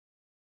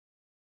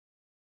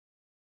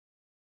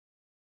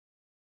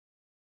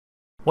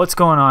What's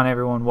going on,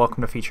 everyone? Welcome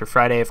to Feature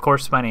Friday. Of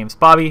course, my name's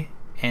Bobby,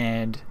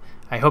 and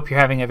I hope you're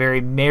having a very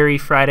merry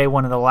Friday,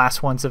 one of the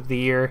last ones of the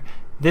year.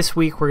 This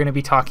week, we're going to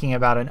be talking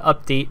about an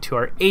update to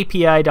our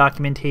API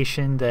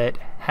documentation that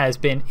has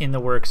been in the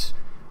works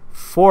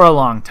for a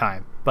long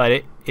time,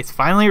 but it's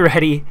finally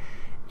ready,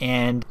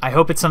 and I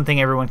hope it's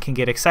something everyone can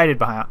get excited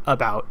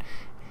about.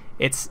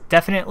 It's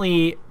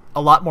definitely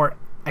a lot more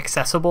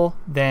accessible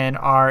than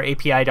our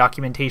API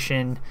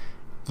documentation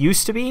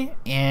used to be,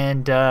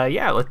 and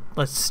yeah,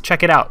 let's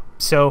check it out.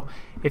 So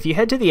if you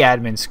head to the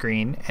admin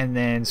screen and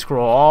then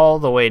scroll all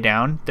the way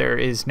down, there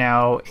is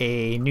now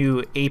a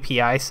new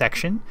API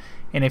section,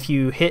 and if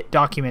you hit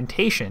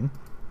documentation,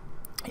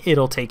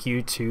 it'll take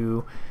you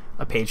to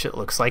a page that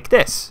looks like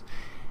this.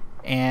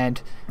 And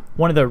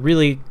one of the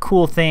really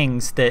cool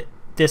things that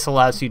this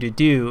allows you to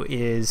do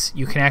is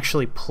you can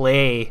actually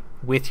play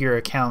with your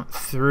account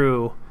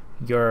through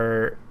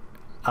your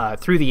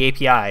through the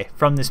API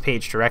from this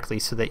page directly,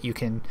 so that you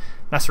can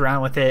mess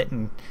around with it,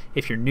 and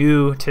if you're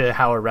new to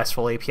how a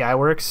RESTful API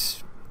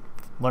works,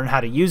 learn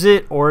how to use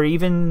it, or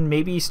even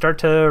maybe start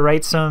to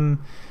write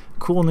some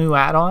cool new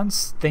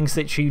add-ons, things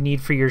that you need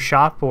for your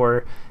shop,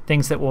 or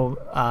things that will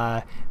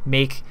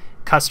make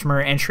customer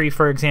entry,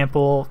 for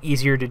example,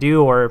 easier to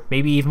do, or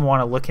maybe even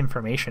want to look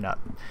information up.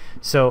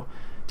 So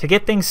to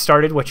get things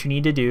started, what you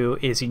need to do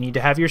is you need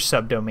to have your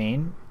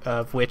subdomain,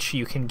 of which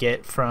you can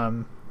get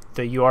from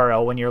the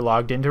URL when you're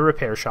logged into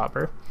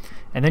RepairShopr,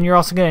 and then you're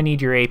also going to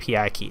need your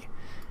API key.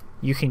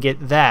 You can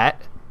get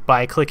that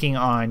by clicking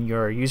on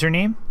your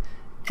username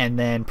and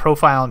then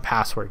profile and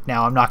password.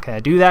 Now I'm not going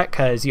to do that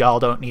because y'all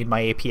don't need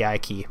my API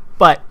key,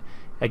 but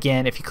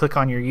again, if you click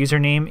on your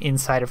username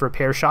inside of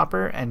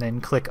RepairShopr and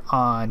then click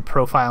on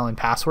profile and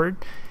password,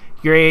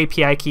 your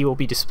API key will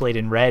be displayed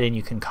in red and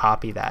you can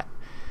copy that.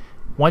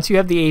 Once you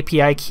have the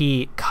API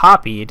key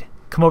copied,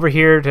 come over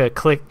here to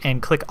click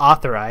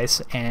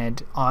authorize,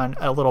 and on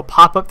a little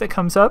pop-up that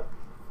comes up,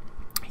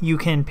 you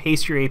can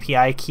paste your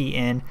API key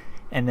in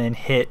and then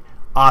hit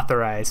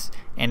authorize,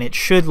 and it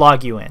should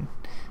log you in.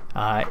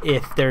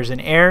 If there's an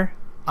error,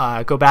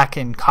 go back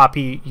and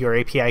copy your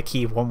API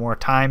key one more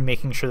time,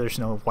 making sure there's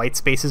no white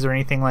spaces or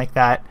anything like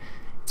that.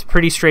 It's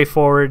pretty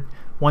straightforward.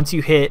 Once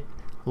you hit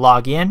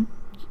log in,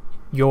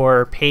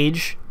 your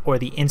page or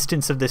the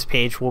instance of this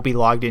page will be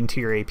logged into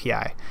your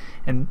API.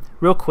 And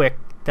real quick,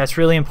 that's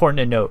really important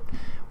to note.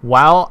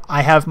 While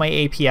I have my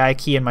API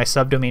key and my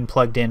subdomain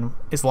plugged in,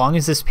 as long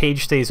as this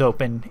page stays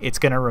open, it's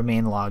going to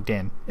remain logged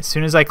in. As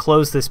soon as I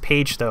close this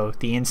page, though,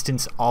 the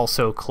instance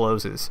also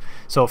closes.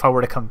 So if I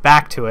were to come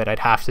back to it, I'd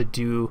have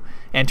to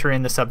enter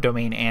in the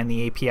subdomain and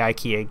the API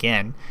key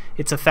again.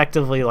 It's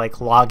effectively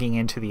like logging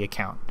into the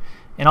account.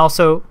 And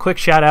also, quick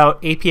shout out,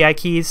 API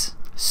keys,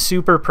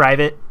 super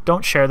private.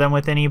 Don't share them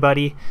with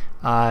anybody.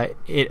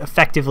 It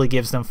effectively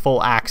gives them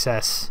full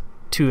access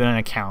to an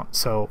account.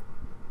 So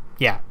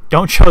yeah,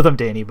 don't show them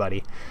to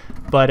anybody.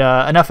 But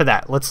enough of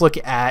that. Let's look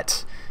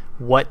at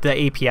what the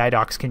API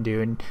docs can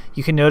do. And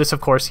you can notice, of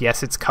course,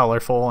 yes, it's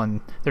colorful and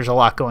there's a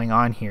lot going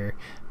on here.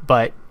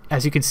 But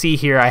as you can see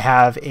here, I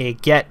have a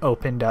get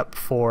opened up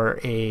for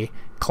a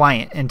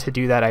client. And to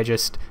do that, I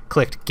just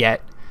clicked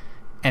get,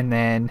 and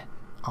then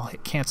I'll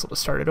hit cancel to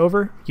start it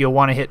over. You'll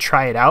want to hit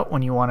try it out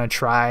when you want to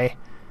try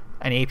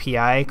an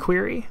API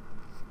query.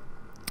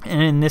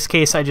 And in this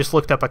case, I just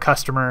looked up a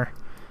customer,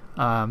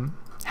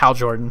 Hal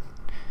Jordan.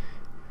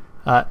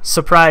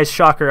 Surprise,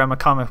 shocker, I'm a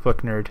comic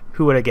book nerd.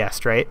 Who would have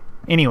guessed, right?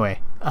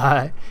 Anyway,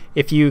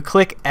 if you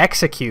click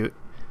execute,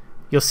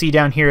 you'll see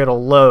down here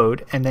it'll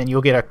load, and then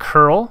you'll get a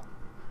curl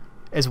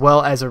as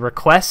well as a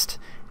request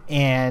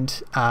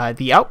and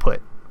the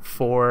output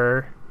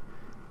for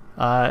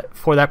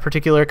that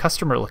particular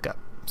customer lookup.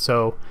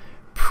 So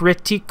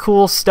pretty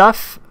cool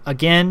stuff.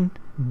 Again,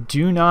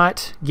 do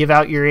not give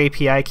out your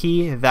API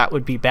key. That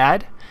would be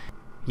bad.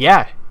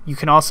 Yeah, you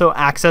can also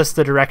access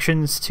the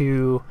directions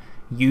to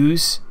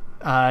use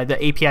the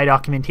API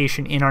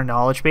documentation in our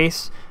knowledge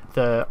base.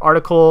 The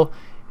article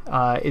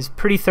is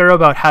pretty thorough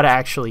about how to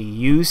actually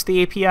use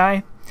the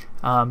API.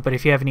 But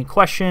if you have any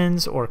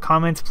questions or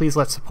comments, please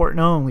let support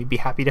know, and we'd be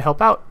happy to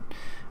help out.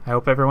 I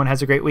hope everyone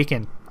has a great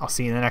weekend. I'll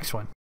see you in the next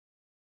one.